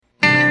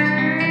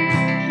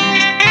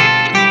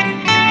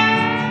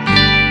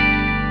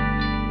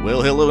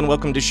Well, hello and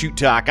welcome to Shoot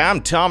Talk.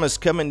 I'm Thomas,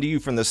 coming to you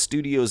from the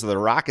studios of the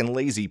Rockin'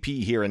 Lazy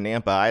P here in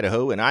Nampa,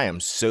 Idaho, and I am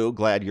so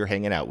glad you're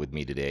hanging out with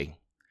me today.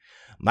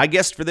 My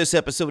guest for this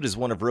episode is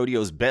one of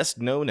rodeo's best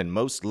known and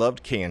most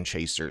loved can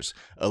chasers,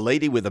 a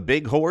lady with a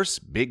big horse,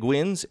 big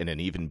wins, and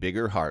an even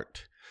bigger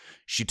heart.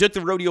 She took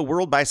the rodeo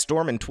world by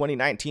storm in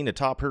 2019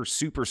 atop her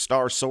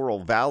superstar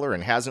sorrel Valor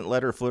and hasn't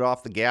let her foot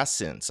off the gas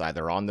since,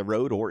 either on the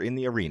road or in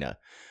the arena.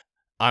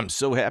 I'm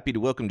so happy to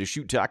welcome to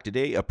Shoot Talk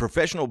today a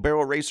professional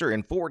barrel racer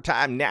and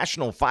four-time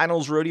national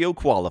finals rodeo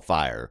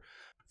qualifier.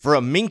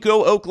 From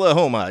Minko,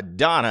 Oklahoma,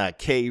 Dona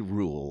Kay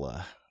Rule.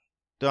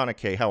 Dona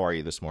Kay, how are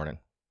you this morning?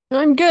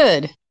 I'm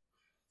good.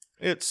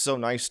 It's so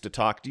nice to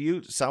talk to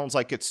you. Sounds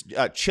like it's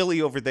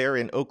chilly over there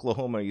in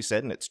Oklahoma, you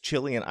said, and it's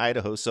chilly in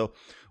Idaho, so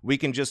we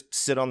can just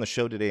sit on the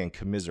show today and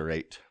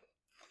commiserate.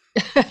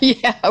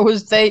 Yeah, I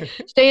would stay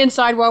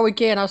inside while we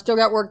can. I still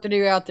got work to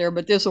do out there,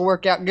 but this will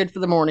work out good for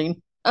the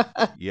morning.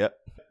 Yep.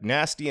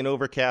 Nasty and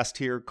overcast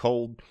here,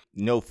 cold,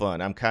 no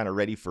fun. I'm kind of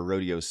ready for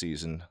rodeo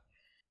season.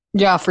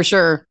 Yeah, for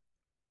sure.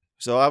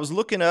 So I was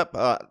looking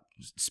up,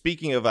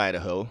 speaking of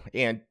Idaho,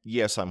 and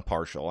yes, I'm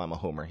partial. I'm a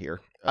homer here.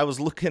 I was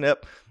looking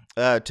up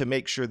to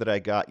make sure that I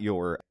got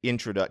your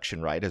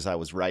introduction right as I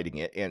was writing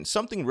it, and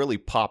something really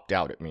popped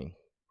out at me.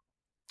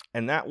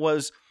 And that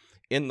was,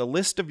 in the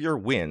list of your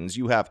wins,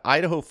 you have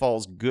Idaho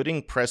Falls,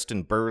 Gooding,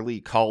 Preston,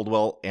 Burley,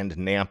 Caldwell, and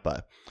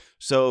Nampa.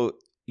 So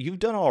you've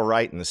done all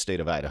right in the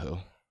state of Idaho.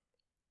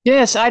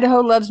 Yes,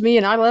 Idaho loves me,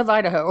 and I love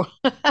Idaho.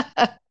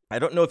 I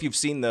don't know if you've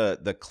seen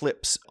the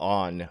clips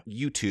on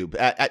YouTube,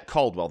 at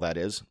Caldwell, that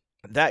is.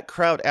 That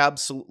crowd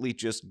absolutely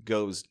just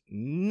goes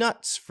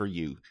nuts for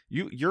you.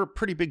 You're a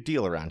pretty big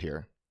deal around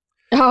here.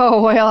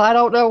 Oh, well, I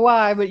don't know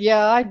why, but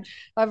yeah,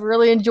 I've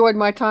really enjoyed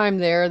my time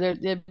there.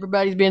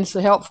 Everybody's been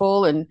so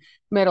helpful and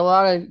met a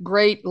lot of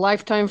great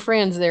lifetime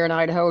friends there in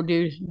Idaho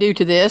due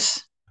to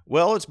this.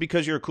 Well, it's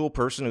because you're a cool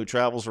person who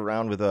travels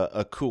around with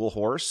a cool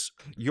horse.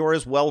 You're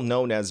as well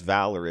known as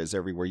Valor is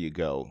everywhere you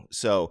go.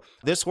 So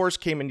this horse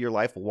came into your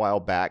life a while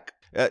back.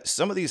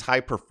 Some of these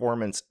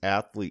high-performance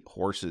athlete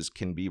horses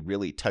can be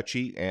really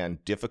touchy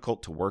and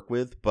difficult to work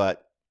with,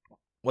 but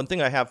one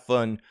thing I have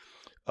fun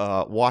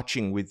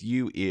watching with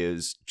you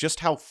is just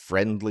how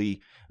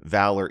friendly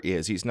Valor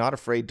is. He's not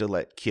afraid to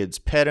let kids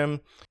pet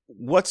him.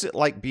 What's it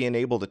like being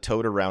able to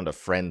tote around a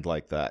friend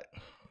like that?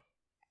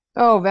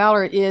 Oh,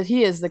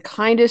 he is the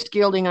kindest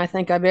gelding I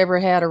think I've ever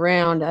had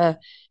around.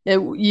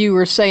 You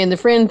were saying the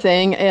friend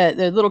thing,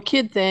 the little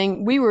kid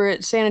thing. We were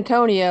at San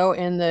Antonio,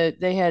 and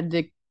they had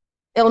the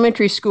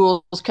elementary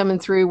schools coming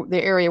through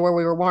the area where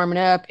we were warming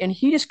up, and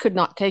he just could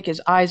not take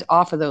his eyes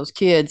off of those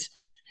kids.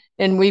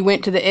 And we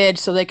went to the edge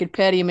so they could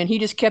pet him, and he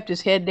just kept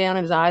his head down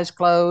and his eyes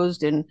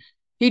closed, and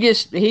he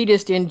just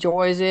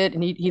enjoys it,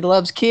 and he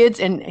loves kids,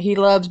 and he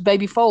loves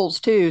baby foals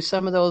too.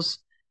 Some of those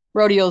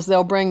rodeos,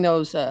 they'll bring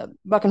those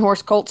bucking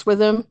horse colts with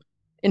him,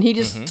 and he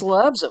just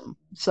loves them.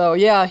 So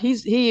yeah,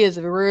 he is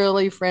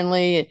really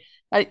friendly.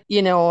 I've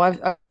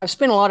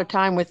spent a lot of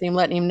time with him,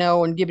 letting him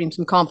know and giving him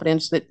some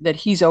confidence that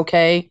he's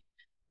okay.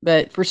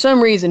 But for some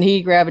reason,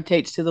 he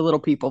gravitates to the little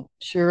people.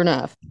 Sure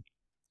enough.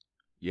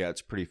 Yeah,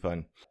 it's pretty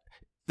fun.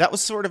 That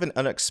was sort of an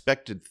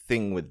unexpected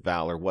thing with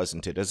Valor,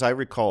 wasn't it? As I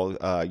recall,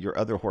 your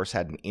other horse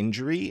had an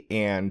injury,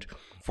 and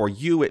for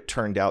you, it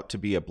turned out to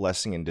be a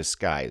blessing in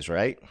disguise,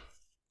 right?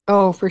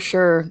 Oh, for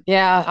sure.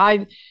 Yeah,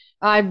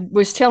 I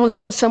was telling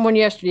someone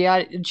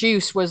yesterday,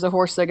 Juice was the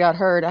horse that got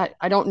hurt.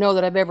 I don't know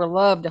that I've ever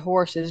loved a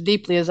horse as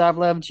deeply as I've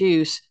loved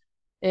Juice.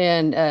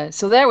 And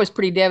so that was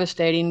pretty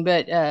devastating.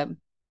 But,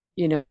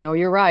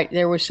 you're right.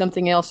 There was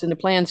something else in the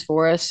plans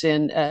for us.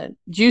 And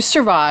Juice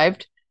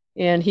survived,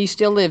 and he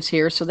still lives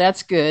here. So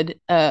that's good.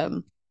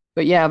 But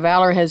yeah,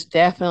 Valor has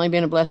definitely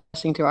been a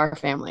blessing to our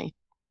family.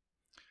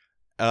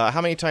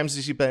 How many times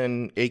has he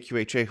been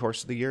AQHA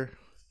Horse of the Year?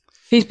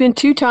 He's been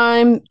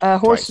two-time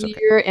Horse of the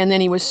Year, and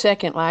then he was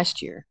second last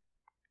year.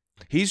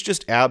 He's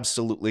just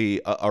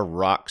absolutely a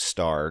rock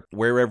star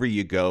wherever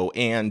you go.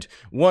 And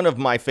one of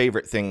my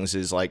favorite things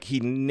is, like, he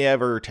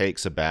never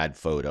takes a bad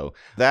photo.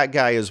 That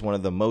guy is one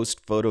of the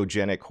most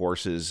photogenic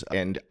horses.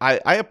 And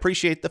I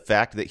appreciate the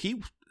fact that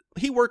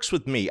he works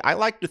with me. I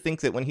like to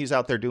think that when he's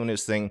out there doing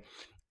his thing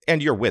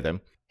and you're with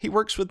him, he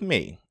works with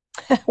me.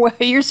 Well,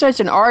 you're such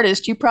an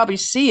artist. You probably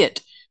see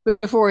it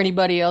before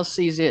anybody else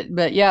sees it.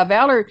 But yeah,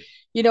 Valor,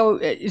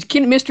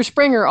 Mr.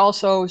 Springer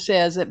also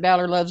says that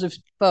Valor loves a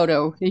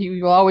photo.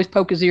 He will always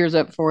poke his ears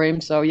up for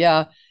him. So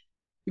yeah,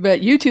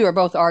 but you two are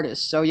both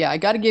artists. So yeah, I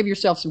got to give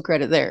yourself some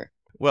credit there.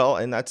 Well,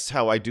 and that's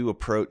how I do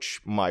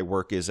approach my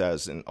work is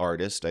as an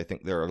artist. I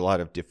think there are a lot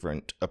of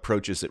different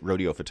approaches that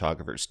rodeo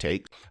photographers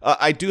take.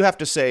 I do have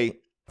to say,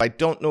 I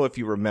don't know if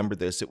you remember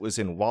this. It was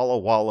in Walla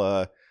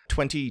Walla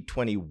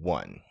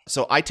 2021.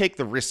 So I take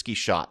the risky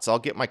shots. I'll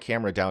get my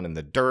camera down in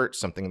the dirt,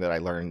 something that I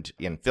learned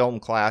in film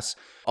class.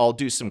 I'll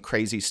do some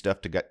crazy stuff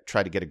to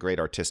try to get a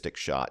great artistic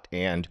shot.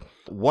 And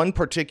one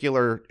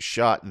particular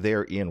shot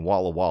there in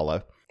Walla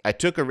Walla, I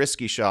took a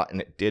risky shot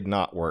and it did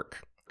not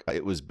work.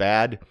 It was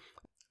bad.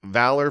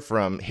 Valor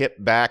from hip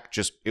back,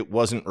 it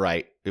wasn't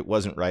right. It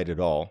wasn't right at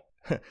all.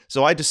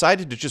 So I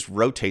decided to just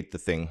rotate the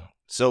thing.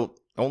 So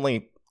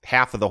only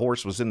half of the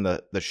horse was in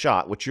the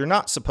shot, which you're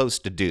not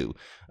supposed to do.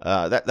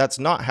 That's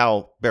not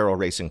how barrel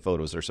racing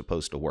photos are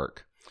supposed to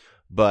work.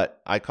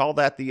 But I call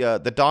that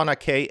the Dona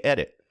Kay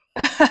edit.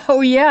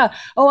 Oh yeah.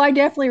 Oh, I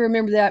definitely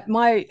remember that.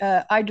 My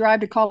I drive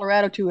to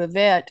Colorado to a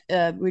vet,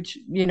 which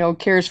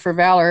cares for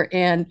Valor,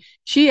 and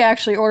she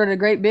actually ordered a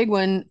great big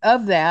one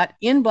of that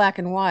in black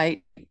and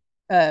white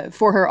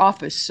for her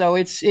office. So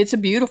it's a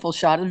beautiful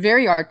shot. It's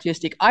very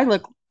artistic. I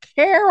look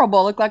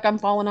terrible, look like I'm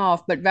falling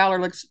off, but Valor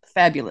looks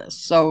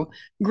fabulous. So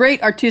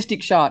great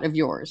artistic shot of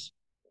yours.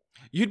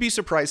 You'd be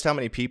surprised how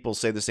many people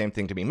say the same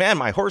thing to me. Man,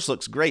 my horse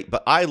looks great,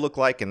 but I look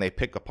like, and they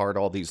pick apart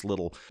all these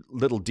little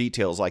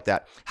details like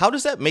that. How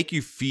does that make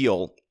you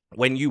feel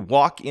when you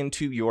walk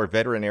into your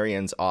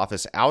veterinarian's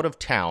office out of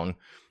town,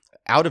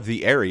 out of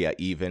the area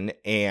even,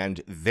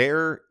 and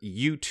there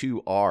you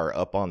two are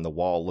up on the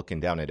wall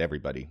looking down at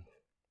everybody?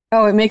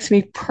 Oh, it makes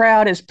me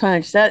proud as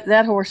punch.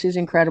 That horse is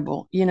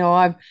incredible.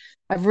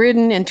 I've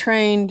ridden and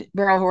trained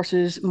barrel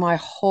horses my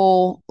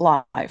whole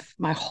life,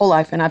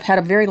 and I've had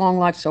a very long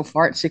life so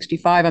far. At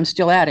 65, I'm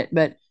still at it.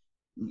 But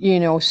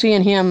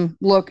seeing him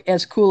look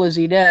as cool as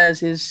he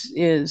does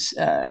is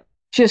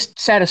just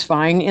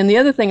satisfying. And the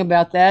other thing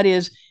about that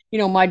is,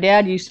 my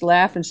dad used to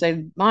laugh and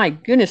say, "My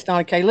goodness,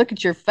 Donna Kay, look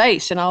at your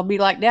face," and I'll be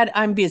like, "Dad,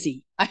 I'm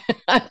busy.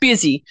 I'm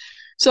busy."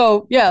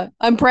 So yeah,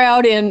 I'm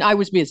proud, and I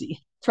was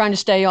busy trying to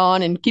stay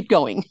on and keep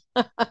going.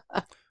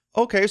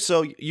 Okay,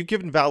 so you've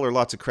given Valor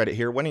lots of credit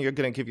here. When are you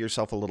going to give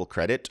yourself a little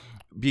credit?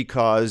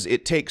 Because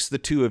it takes the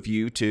two of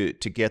you to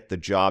get the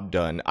job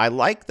done. I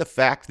like the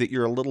fact that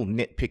you're a little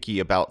nitpicky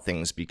about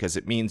things because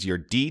it means you're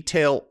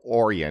detail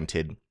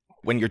oriented.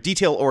 When you're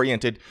detail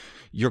oriented,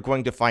 you're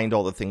going to find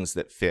all the things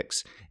that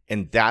fix,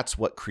 and that's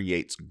what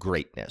creates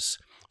greatness.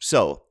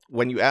 So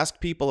when you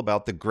ask people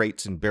about the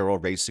greats in barrel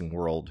racing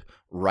world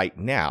right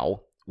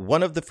now,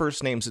 one of the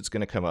first names that's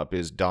going to come up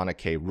is Dona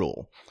Kay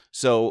Rule.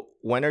 So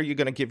when are you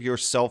going to give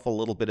yourself a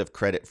little bit of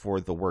credit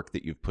for the work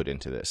that you've put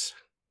into this?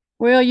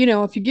 Well,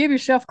 if you give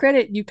yourself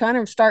credit, you kind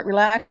of start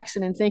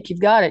relaxing and think you've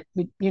got it.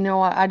 But,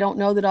 I don't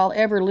know that I'll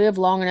ever live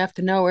long enough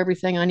to know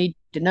everything I need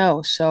to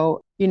know.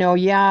 So,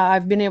 yeah,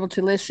 I've been able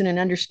to listen and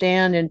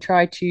understand and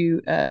try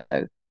to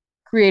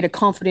create a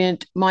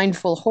confident,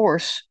 mindful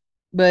horse.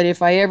 But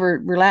if I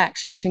ever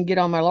relax and get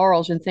on my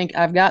laurels and think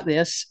I've got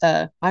this,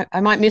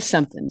 I might miss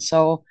something.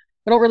 So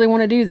I don't really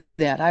want to do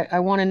that.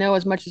 I want to know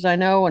as much as I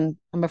know, and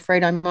I'm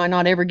afraid I might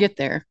not ever get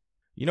there.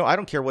 I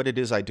don't care what it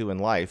is I do in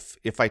life.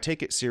 If I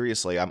take it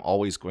seriously, I'm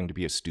always going to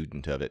be a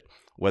student of it.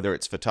 Whether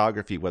it's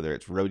photography, whether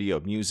it's rodeo,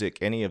 music,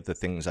 any of the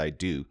things I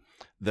do.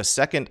 The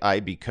second I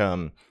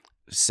become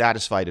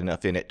satisfied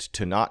enough in it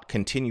to not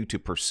continue to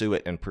pursue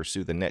it and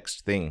pursue the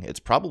next thing, it's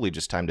probably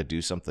just time to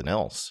do something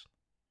else.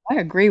 I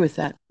agree with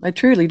that. I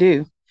truly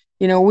do.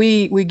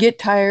 We get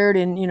tired,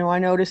 and I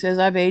notice as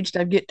I've aged,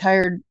 I get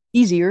tired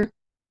easier,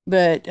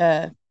 but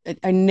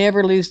I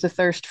never lose the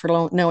thirst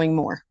for knowing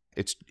more.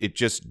 It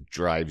just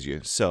drives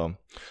you. So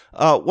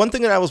one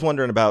thing that I was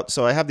wondering about,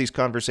 so I have these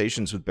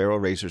conversations with barrel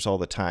racers all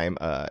the time,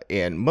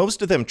 and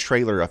most of them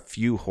trailer a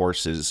few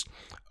horses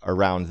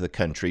around the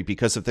country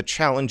because of the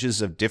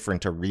challenges of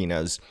different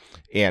arenas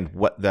and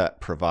what that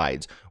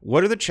provides.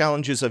 What are the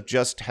challenges of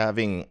just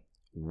having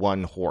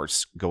one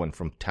horse going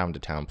from town to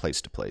town,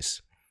 place to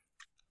place?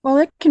 Well,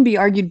 it can be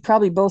argued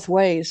probably both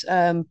ways.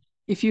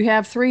 If you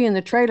have three in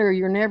the trailer,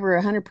 you're never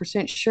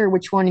 100% sure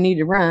which one you need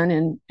to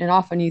run. And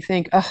often you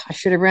think, oh, I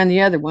should have ran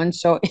the other one.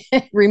 So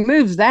it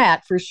removes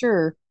that for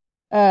sure.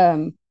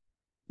 Um,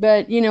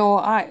 but,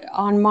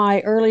 on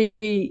my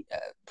early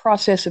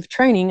process of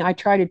training, I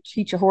try to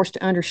teach a horse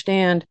to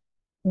understand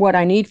what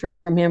I need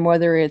from him,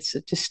 whether it's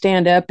to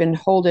stand up and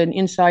hold an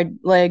inside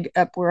leg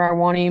up where I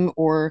want him,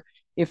 or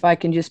if I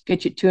can just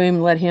pitch it to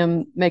him, let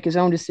him make his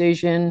own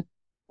decision,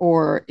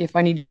 or if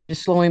I need to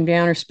slow him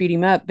down or speed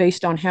him up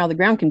based on how the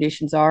ground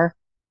conditions are.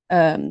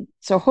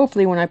 So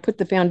hopefully when I put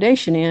the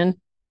foundation in,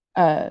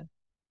 I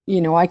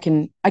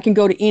can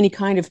go to any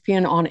kind of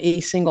pin on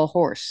a single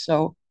horse.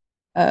 So,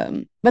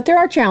 but there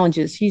are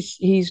challenges.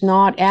 He's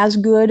not as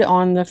good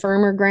on the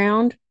firmer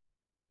ground,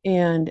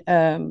 and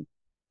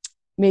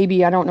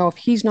maybe I don't know if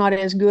he's not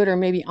as good or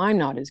maybe I'm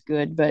not as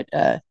good, but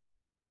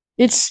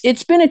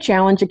it's been a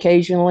challenge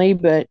occasionally,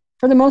 but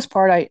for the most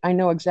part, I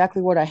know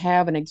exactly what I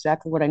have and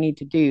exactly what I need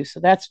to do.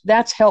 So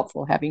that's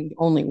helpful having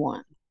only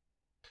one.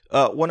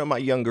 One of my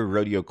younger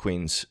rodeo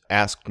queens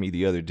asked me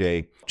the other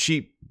day,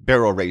 she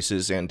barrel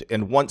races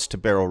and wants to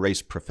barrel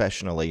race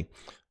professionally.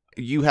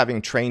 You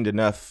having trained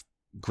enough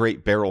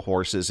great barrel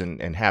horses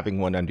and having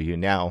one under you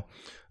now,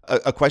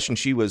 a question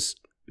she was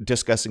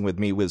discussing with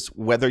me was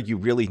whether you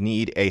really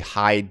need a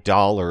high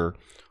dollar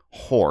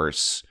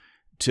horse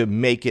to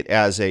make it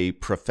as a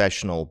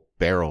professional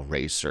barrel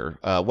racer.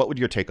 What would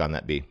your take on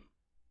that be?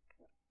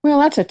 Well,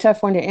 that's a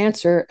tough one to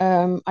answer.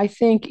 I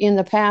think in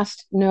the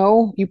past,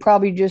 no, you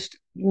probably just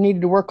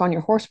needed to work on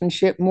your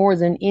horsemanship more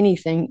than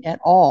anything at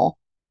all.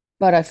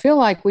 But I feel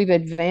like we've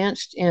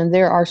advanced, and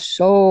there are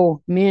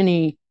so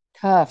many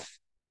tough,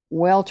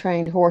 well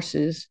trained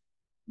horses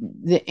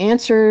the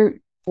answer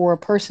for a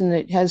person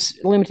that has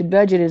limited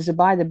budget is to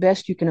buy the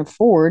best you can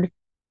afford.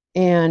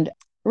 And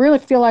I really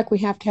feel like we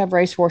have to have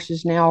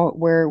racehorses now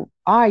where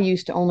I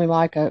used to only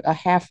like a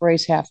half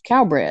race, half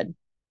cow bred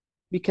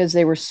because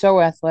they were so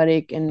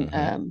athletic and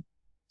Hmm.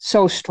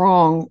 so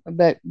strong.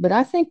 But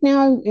I think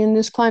now in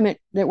this climate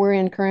that we're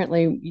in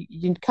currently,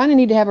 you kind of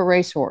need to have a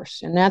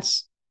racehorse, and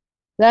that's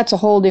a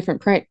whole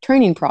different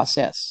training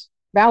process.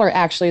 Valor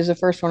actually is the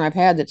first one I've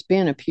had that's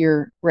been a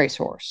pure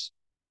racehorse,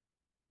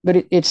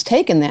 but it's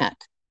taken that.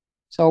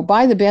 So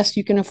buy the best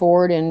you can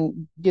afford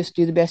and just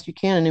do the best you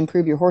can and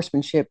improve your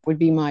horsemanship would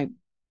be my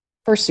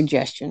first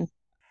suggestion.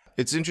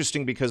 It's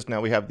interesting because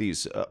now we have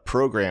these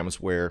programs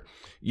where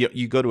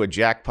you go to a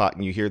jackpot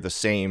and you hear the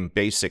same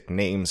basic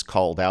names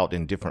called out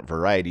in different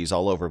varieties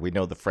all over. We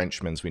know the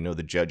Frenchmans, we know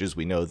the judges,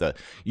 we know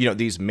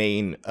these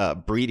main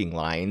breeding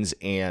lines,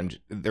 and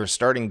they're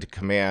starting to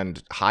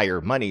command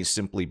higher money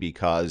simply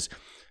because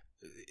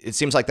it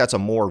seems like that's a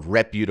more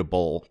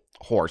reputable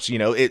horse.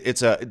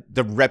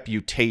 The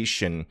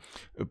reputation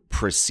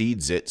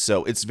precedes it.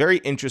 So it's very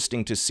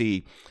interesting to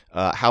see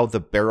how the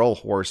barrel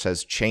horse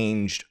has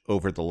changed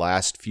over the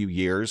last few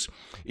years,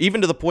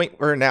 even to the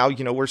point where now,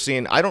 we're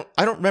seeing, I don't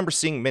remember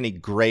seeing many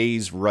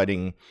grays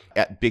running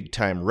at big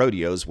time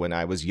rodeos when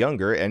I was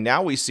younger. And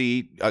now we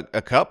see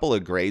a couple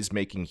of grays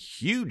making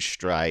huge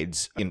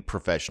strides in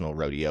professional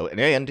rodeo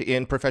and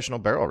in professional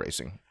barrel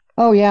racing.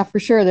 Oh yeah, for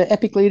sure. The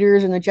Epic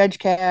Leaders and the Judge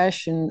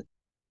Cash and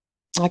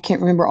I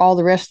can't remember all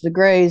the rest of the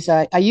grays.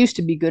 I used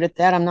to be good at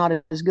that. I'm not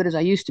as good as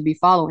I used to be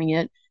following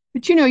it.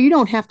 But you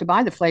don't have to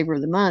buy the flavor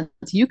of the month.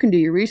 You can do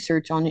your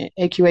research on the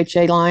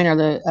AQHA line or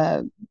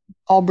the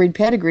all breed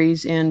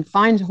pedigrees and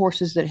find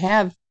horses that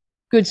have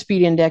good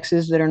speed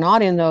indexes that are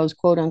not in those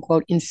quote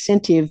unquote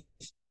incentive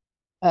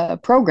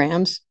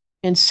programs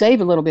and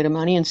save a little bit of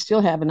money and still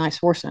have a nice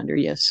horse under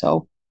you.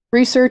 So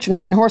research and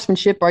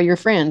horsemanship are your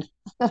friend.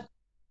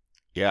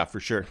 Yeah, for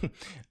sure.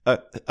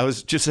 I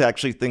was just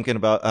actually thinking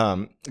about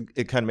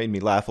it kind of made me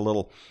laugh a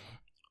little.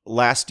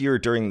 Last year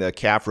during the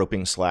calf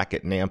roping slack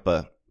at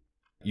Nampa,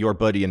 your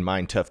buddy and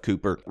mine, Tough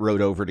Cooper,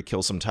 rode over to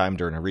kill some time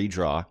during a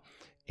redraw.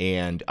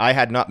 And I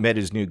had not met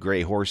his new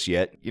gray horse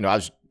yet. I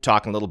was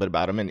talking a little bit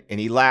about him, and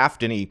he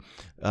laughed and he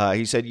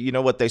said, you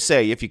know what they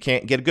say, if you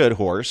can't get a good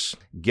horse,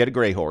 get a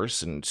gray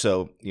horse. And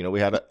so, we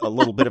had a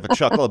little bit of a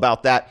chuckle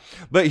about that.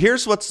 But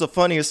here's what's the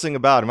funniest thing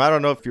about him. I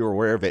don't know if you were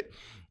aware of it.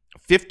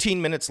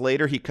 15 minutes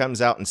later, he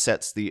comes out and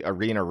sets the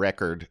arena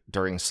record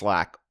during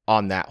slack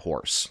on that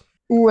horse.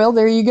 Well,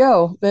 there you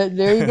go.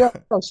 There you go.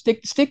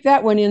 Stick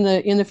that one in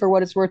the for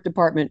what it's worth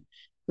department.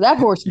 That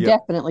horse Yep.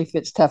 definitely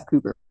fits Tough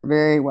Cooper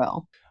very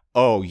well.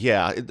 Oh,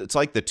 yeah. It's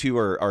like the two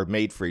are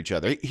made for each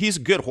other. He's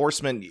a good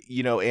horseman,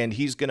 and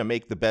he's going to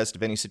make the best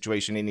of any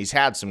situation. And he's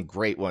had some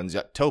great ones.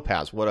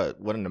 Topaz, what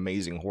an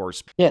amazing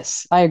horse.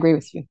 Yes, I agree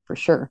with you for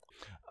sure.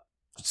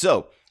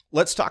 So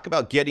let's talk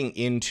about getting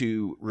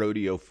into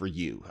rodeo for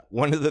you.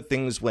 One of the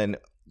things when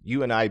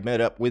you and I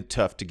met up with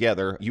Tough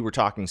together, you were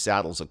talking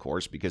saddles, of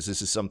course, because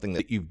this is something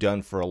that you've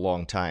done for a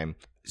long time.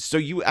 So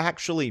you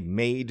actually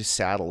made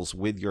saddles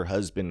with your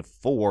husband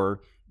for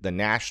the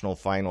National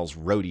Finals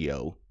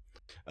Rodeo.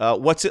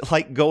 What's it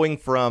like going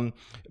from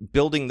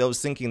building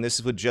those thinking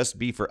this would just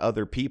be for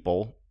other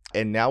people,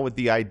 and now with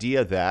the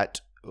idea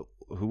that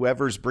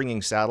whoever's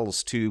bringing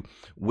saddles to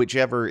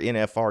whichever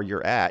NFR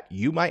you're at,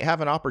 you might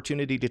have an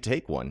opportunity to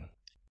take one?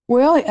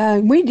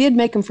 Well, we did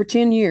make them for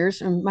 10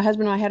 years. My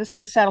husband and I had a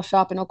saddle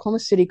shop in Oklahoma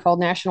City called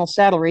National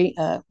Saddlery.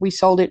 We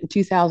sold it in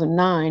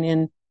 2009,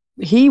 and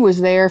he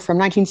was there from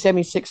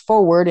 1976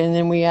 forward, and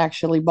then we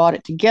actually bought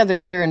it together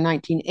in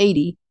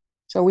 1980.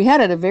 So we had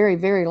it a very,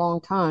 very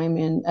long time,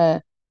 and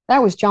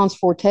that was John's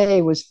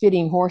forte, was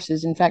fitting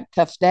horses. In fact,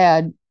 Tough's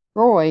dad,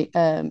 Roy,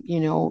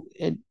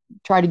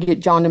 tried to get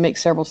John to make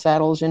several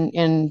saddles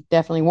and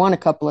definitely won a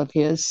couple of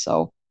his.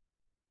 So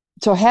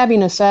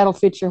having a saddle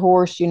fit your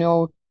horse,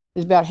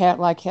 is about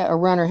like a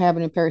runner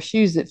having a pair of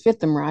shoes that fit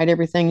them right.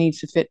 Everything needs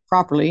to fit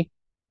properly.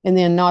 And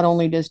then not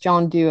only does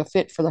John do a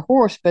fit for the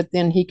horse, but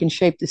then he can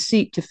shape the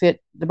seat to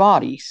fit the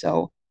body.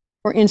 So,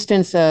 for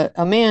instance, a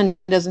man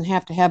doesn't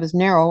have to have as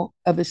narrow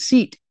of a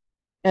seat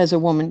as a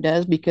woman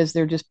does because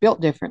they're just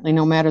built differently,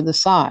 no matter the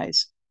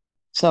size.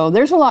 So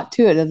there's a lot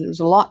to it. There's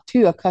a lot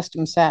to a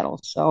custom saddle.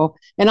 So,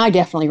 and I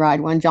definitely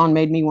ride one. John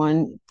made me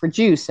one for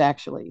Juice,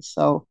 actually.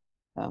 So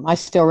I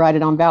still ride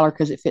it on Valor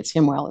because it fits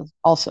him well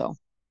also.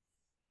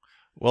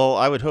 Well,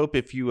 I would hope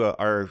if you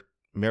are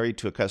married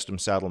to a custom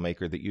saddle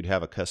maker that you'd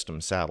have a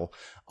custom saddle.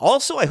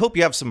 Also, I hope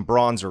you have some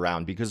bronze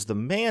around because the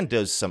man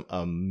does some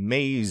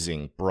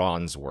amazing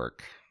bronze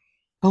work.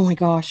 Oh my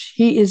gosh,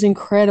 he is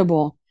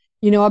incredible.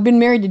 I've been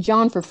married to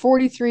John for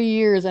 43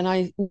 years and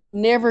I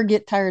never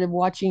get tired of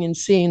watching and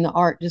seeing the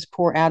art just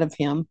pour out of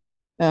him.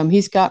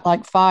 He's got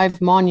like 5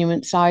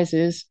 monument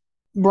sizes,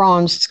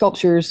 bronze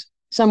sculptures,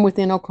 some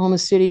within Oklahoma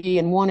City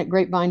and one at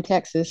Grapevine,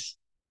 Texas.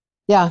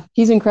 Yeah,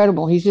 he's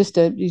incredible. He's just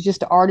an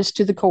artist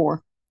to the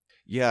core.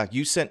 Yeah,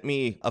 you sent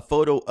me a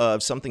photo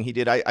of something he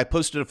did. I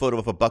posted a photo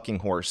of a bucking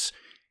horse,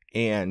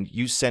 and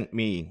you sent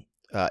me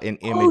an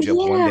Oh image of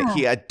one that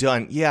he yeah. had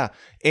done. Yeah.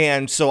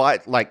 And so I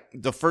like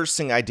the first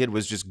thing I did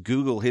was just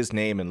Google his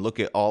name and look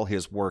at all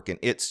his work. And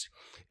it's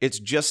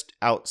just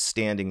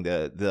outstanding.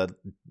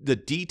 The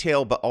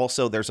detail, but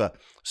also there's a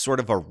sort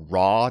of a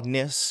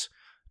rawness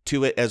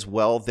to it as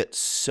well that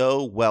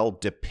so well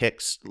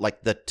depicts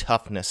like the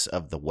toughness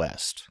of the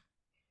West.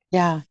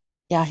 Yeah.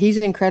 Yeah, he's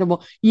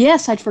incredible.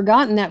 Yes, I'd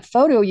forgotten that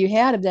photo you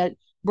had of that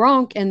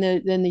bronc, and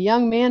the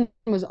young man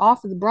was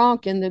off of the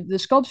bronc, and the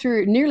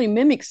sculpture nearly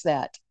mimics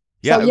that. So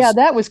Yeah, it yeah, was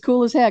that was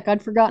cool as heck.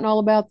 I'd forgotten all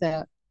about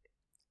that.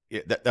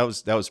 yeah,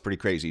 that was pretty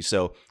crazy.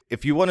 So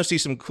if you want to see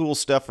some cool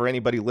stuff for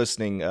anybody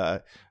listening,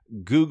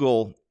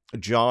 Google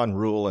John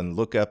Rule and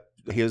look up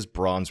his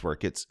bronze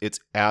work. It's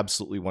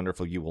absolutely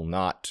wonderful. You will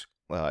not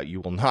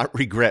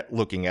regret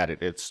looking at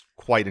it. It's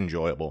quite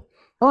enjoyable.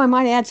 Oh, I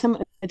might add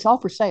some. It's all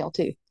for sale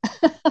too.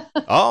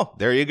 Oh,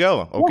 there you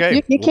go. Yeah, Okay,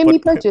 it we'll can be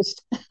put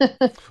purchased.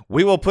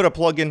 we will put a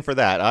plug in for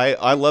that.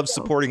 I love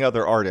So, supporting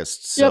other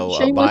artists, yep, so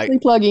by shamelessly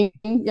plugging.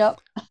 Yep.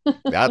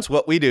 that's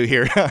what we do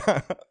here.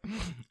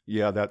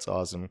 Yeah, that's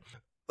awesome.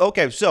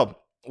 Okay, so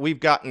we've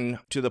gotten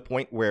to the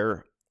point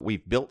where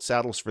we've built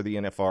saddles for the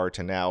NFR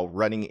to now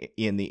running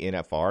in the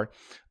NFR.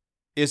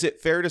 Is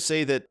it fair to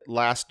say that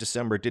last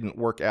December didn't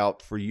work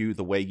out for you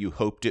the way you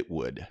hoped it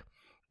would?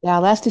 Yeah,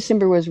 last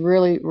December was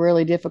really,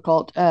 really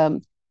difficult.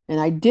 And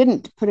I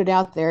didn't put it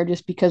out there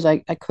just because I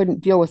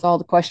couldn't deal with all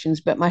the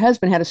questions. But my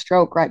husband had a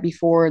stroke right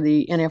before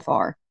the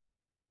NFR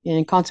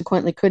and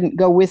consequently couldn't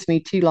go with me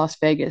to Las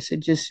Vegas. It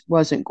just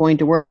wasn't going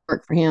to work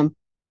for him.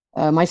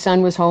 My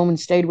son was home and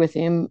stayed with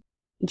him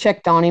and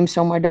checked on him.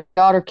 So my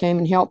daughter came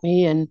and helped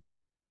me. And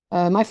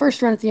my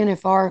first run at the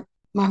NFR,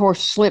 my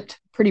horse slipped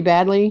pretty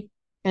badly.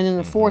 And then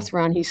the Hmm. fourth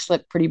run, he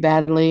slipped pretty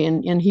badly,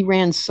 and he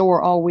ran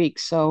sore all week.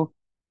 So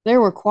there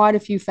were quite a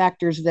few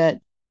factors that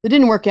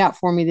didn't work out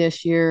for me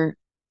this year.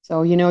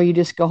 So, you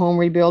just go home,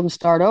 rebuild, and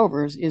start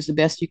over is the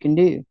best you can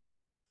do.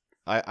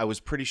 I was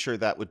pretty sure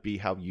that would be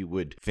how you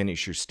would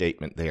finish your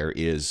statement there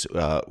is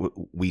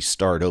we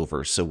start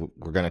over. So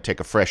we're going to take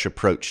a fresh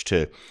approach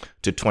to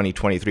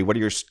 2023. What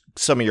are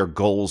some of your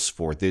goals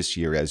for this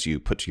year as you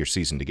put your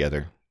season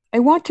together? I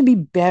want to be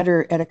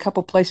better at a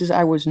couple places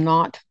I was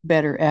not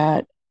better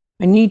at.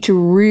 I need to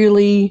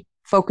really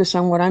focus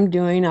on what I'm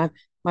doing.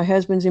 My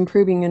husband's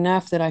improving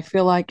enough that I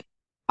feel like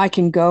I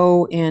can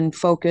go and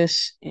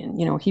focus.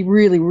 And, he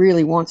really,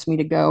 really wants me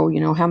to go.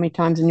 How many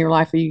times in your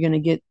life are you going to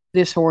get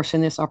this horse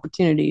and this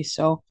opportunity?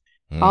 So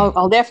Hmm.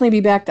 I'll definitely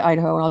be back to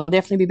Idaho. I'll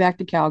definitely be back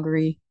to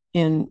Calgary,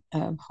 and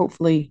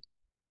hopefully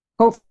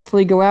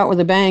go out with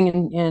a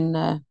bang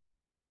and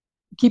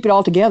keep it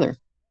all together.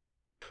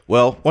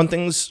 Well, one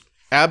thing's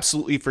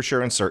absolutely for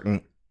sure and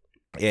certain,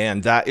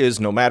 and that is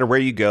no matter where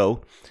you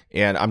go,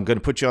 and I'm going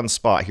to put you on the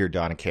spot here,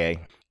 Donna Kay,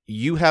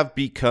 you have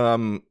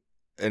become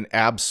an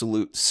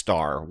absolute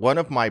star. One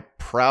of my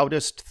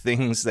proudest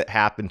things that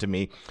happened to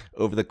me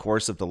over the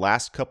course of the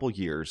last couple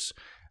years,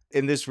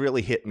 and this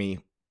really hit me,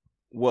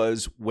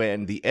 was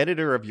when the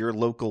editor of your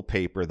local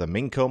paper, the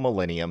Minco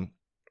Millennium,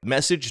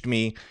 messaged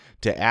me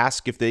to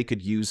ask if they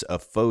could use a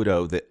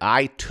photo that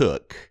I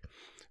took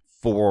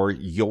for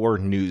your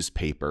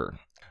newspaper.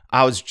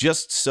 I was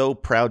just so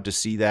proud to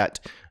see that.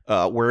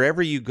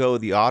 Wherever you go,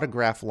 the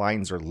autograph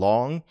lines are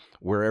long.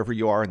 Wherever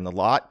you are in the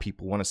lot,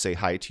 people want to say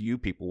hi to you.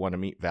 People want to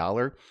meet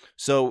Valor.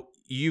 So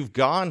you've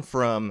gone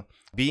from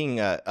being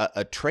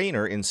a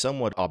trainer in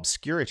somewhat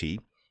obscurity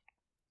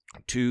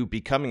to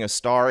becoming a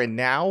star. And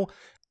now,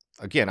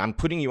 again, I'm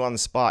putting you on the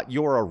spot.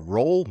 You're a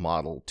role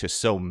model to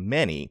so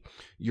many.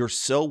 You're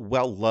so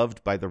well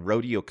loved by the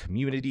rodeo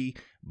community,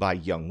 by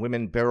young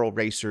women barrel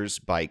racers,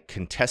 by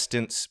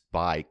contestants,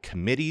 by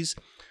committees.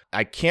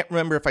 I can't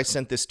remember if I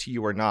sent this to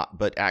you or not,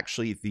 but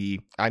actually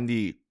I'm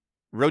the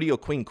rodeo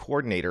queen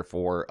coordinator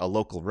for a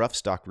local rough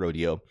stock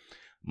rodeo.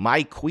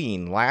 My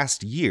queen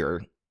last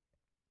year,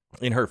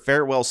 in her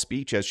farewell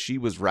speech as she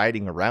was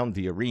riding around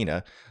the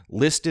arena,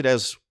 listed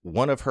as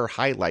one of her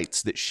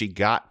highlights that she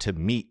got to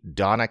meet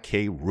Dona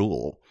Kay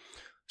Rule.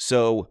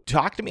 So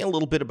talk to me a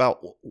little bit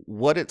about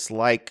what it's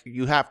like.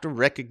 You have to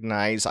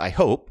recognize, I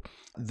hope,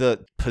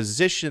 the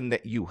position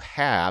that you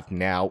have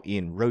now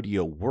in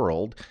rodeo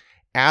world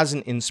as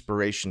an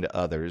inspiration to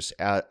others,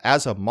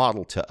 as a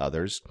model to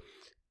others,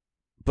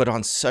 but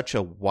on such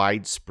a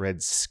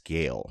widespread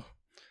scale.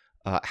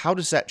 How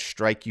does that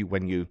strike you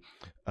when you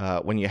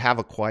have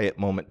a quiet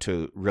moment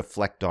to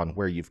reflect on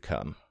where you've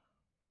come?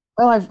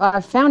 Well,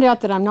 I've found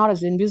out that I'm not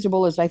as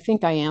invisible as I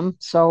think I am.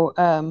 So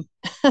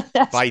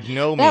that's By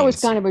no that was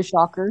means. kind of a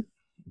shocker.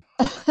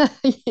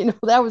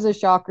 That was a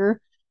shocker.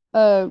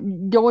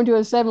 Going to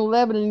a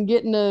 7-Eleven and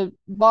getting a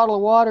bottle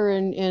of water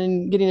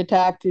and getting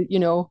attacked,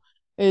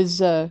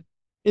 is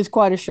is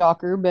quite a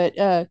shocker. But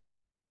as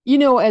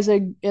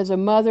a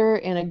mother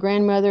and a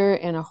grandmother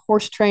and a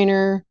horse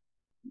trainer,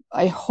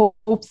 I hope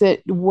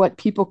that what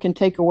people can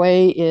take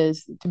away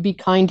is to be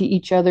kind to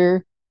each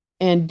other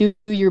and do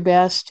your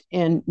best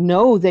and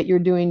know that you're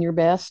doing your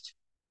best.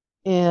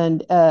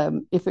 And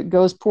if it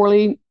goes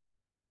poorly,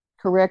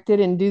 correct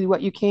it and do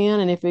what you can.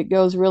 And if it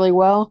goes really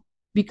well,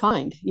 be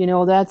kind.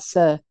 That's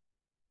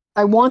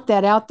I want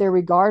that out there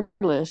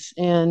regardless.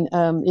 And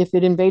if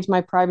it invades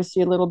my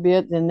privacy a little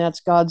bit, then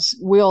that's God's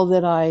will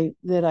that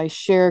I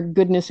share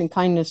goodness and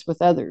kindness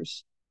with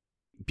others.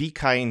 Be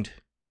kind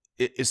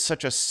is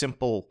such a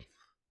simple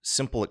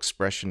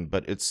expression,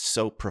 but it's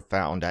so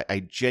profound. I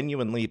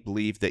genuinely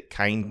believe that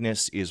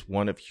kindness is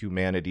one of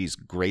humanity's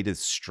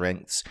greatest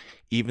strengths,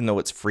 even though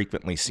it's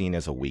frequently seen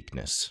as a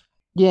weakness.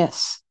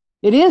 Yes,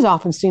 it is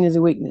often seen as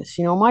a weakness.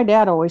 My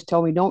dad always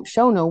told me, don't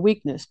show no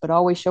weakness, but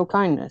always show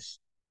kindness.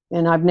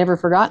 And I've never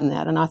forgotten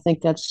that. And I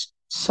think that's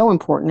so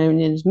important.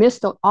 And it is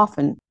missed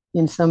often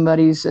in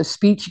somebody's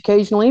speech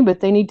occasionally, but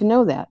they need to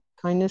know that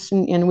kindness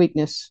and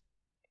weakness.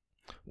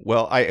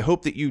 Well, I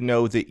hope that you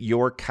know that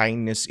your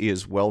kindness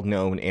is well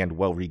known and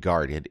well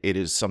regarded. It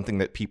is something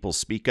that people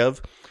speak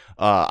of.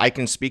 I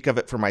can speak of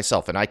it for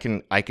myself, and I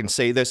can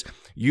say this: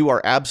 you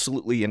are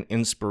absolutely an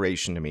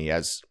inspiration to me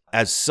as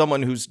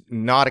someone who's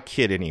not a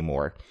kid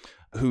anymore,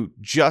 who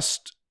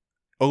just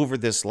over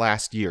this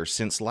last year,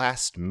 since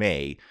last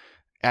May,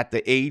 at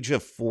the age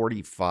of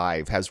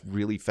 45, has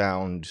really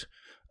found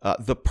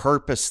the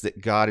purpose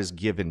that God has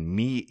given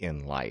me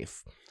in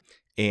life.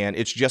 And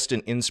it's just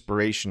an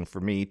inspiration for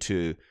me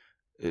to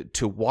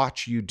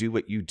watch you do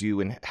what you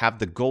do and have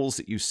the goals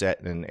that you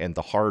set and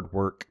the hard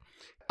work.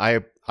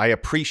 I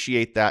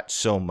appreciate that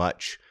so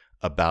much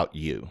about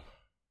you.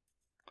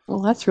 Well,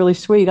 that's really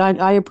sweet.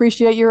 I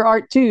appreciate your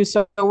art too.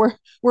 So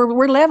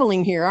we're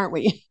leveling here, aren't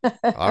we?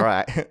 All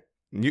right.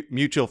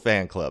 Mutual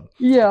fan club.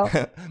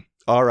 Yeah.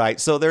 All right.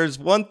 So there's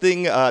one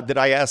thing that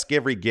I ask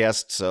every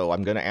guest, so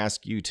I'm going to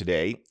ask you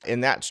today,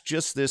 and that's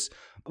just this.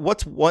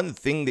 What's one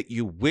thing that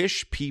you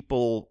wish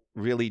people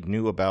really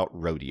knew about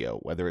rodeo,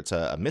 whether it's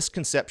a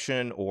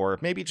misconception or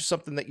maybe just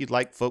something that you'd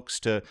like folks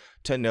to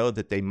know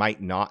that they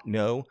might not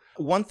know?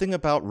 One thing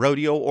about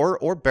rodeo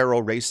or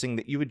barrel racing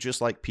that you would just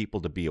like people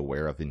to be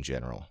aware of in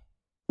general?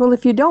 Well,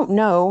 if you don't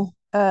know,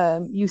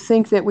 you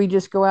think that we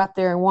just go out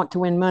there and want to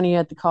win money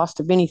at the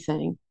cost of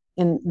anything,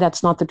 and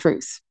that's not the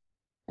truth.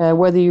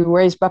 Whether you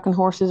raise bucking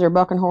horses or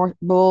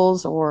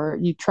bulls, or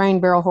you train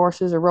barrel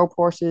horses or rope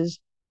horses,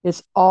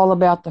 it's all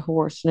about the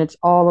horse, and it's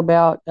all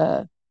about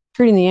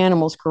treating the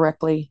animals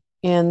correctly.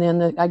 And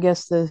then I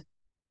guess the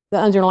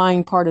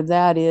underlying part of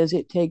that is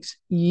it takes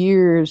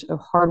years of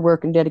hard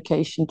work and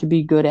dedication to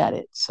be good at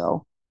it.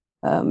 So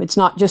it's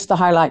not just the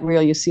highlight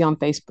reel you see on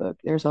Facebook.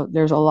 There's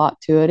a lot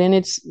to it, and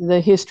it's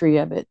the history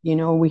of it.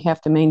 We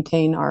have to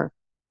maintain our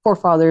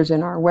forefathers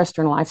and our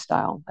Western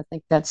lifestyle. I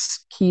think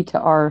that's key to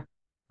our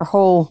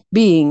whole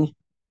being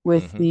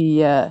with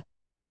the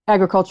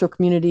agricultural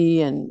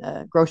community,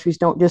 and groceries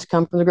don't just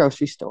come from the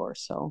grocery store.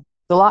 So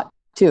there's a lot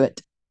to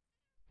it.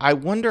 I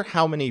wonder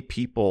how many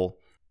people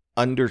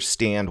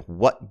understand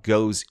what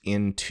goes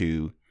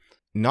into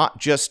not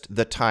just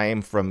the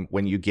time from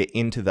when you get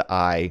into the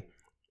eye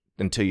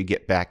until you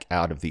get back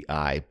out of the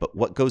eye, but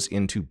what goes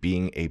into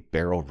being a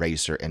barrel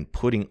racer and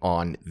putting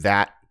on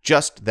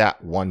just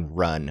that one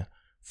run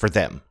for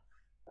them.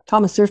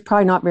 Thomas, there's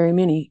probably not very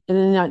many.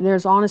 And then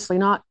there's honestly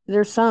not,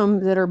 there's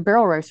some that are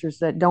barrel racers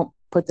that don't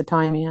put the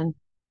time in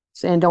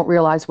and don't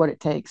realize what it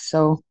takes.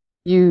 So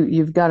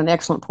you've got an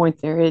excellent point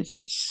there.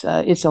 It's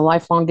a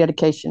lifelong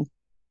dedication.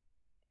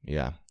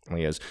 Yeah, it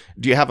is.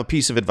 Do you have a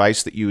piece of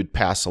advice that you would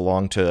pass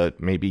along to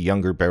maybe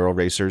younger barrel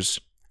racers?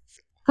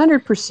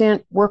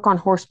 100% work on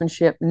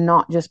horsemanship,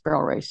 not just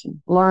barrel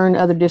racing. Learn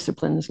other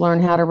disciplines,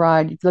 learn how to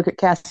ride. Look at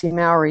Cassie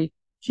Mowry.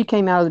 She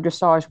came out of the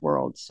dressage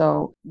world.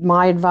 So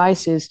my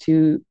advice is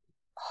to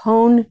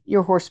hone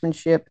your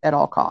horsemanship at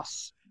all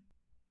costs.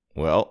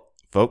 Well,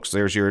 folks,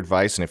 there's your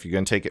advice. And if you're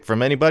going to take it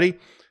from anybody,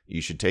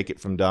 you should take it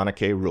from Dona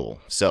Kay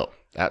Rule. So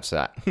that's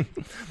that.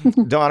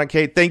 Dona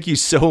Kay, thank you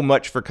so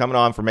much for coming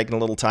on, for making a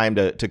little time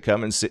to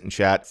come and sit and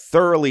chat.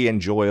 Thoroughly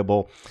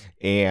enjoyable.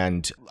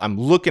 And I'm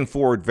looking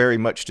forward very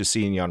much to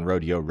seeing you on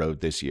Rodeo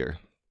Road this year.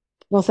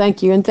 Well,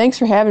 thank you. And thanks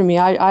for having me.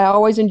 I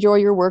always enjoy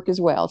your work as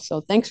well.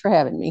 So thanks for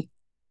having me.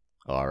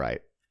 All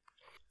right.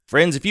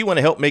 Friends, if you want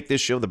to help make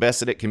this show the best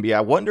that it can be,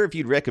 I wonder if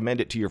you'd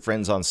recommend it to your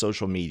friends on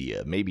social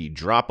media. Maybe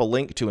drop a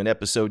link to an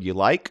episode you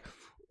like.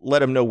 Let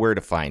them know where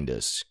to find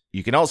us.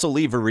 You can also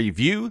leave a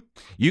review.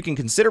 You can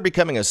consider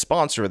becoming a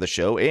sponsor of the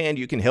show, and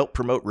you can help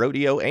promote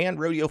rodeo and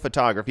rodeo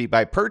photography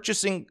by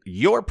purchasing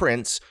your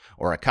prints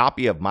or a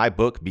copy of my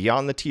book,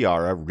 Beyond the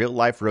Tiara, Real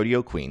Life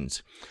Rodeo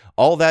Queens.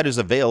 All that is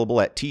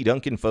available at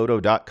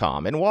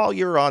tduncanphoto.com. And while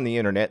you're on the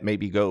internet,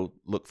 maybe go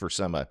look for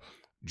some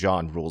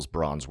John Rule's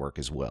bronze work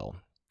as well.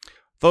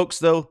 Folks,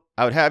 though,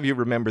 I would have you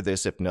remember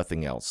this, if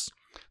nothing else,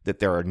 that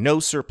there are no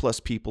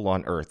surplus people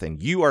on earth,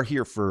 and you are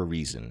here for a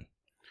reason.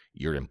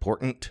 You're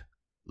important,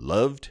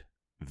 loved,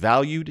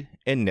 valued,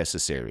 and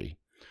necessary.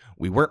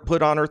 We weren't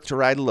put on earth to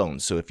ride alone,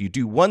 so if you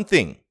do one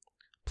thing,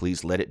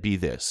 please let it be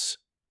this: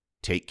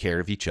 take care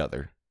of each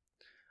other.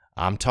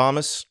 I'm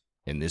Thomas,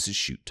 and this is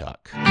Shoot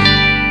Talk.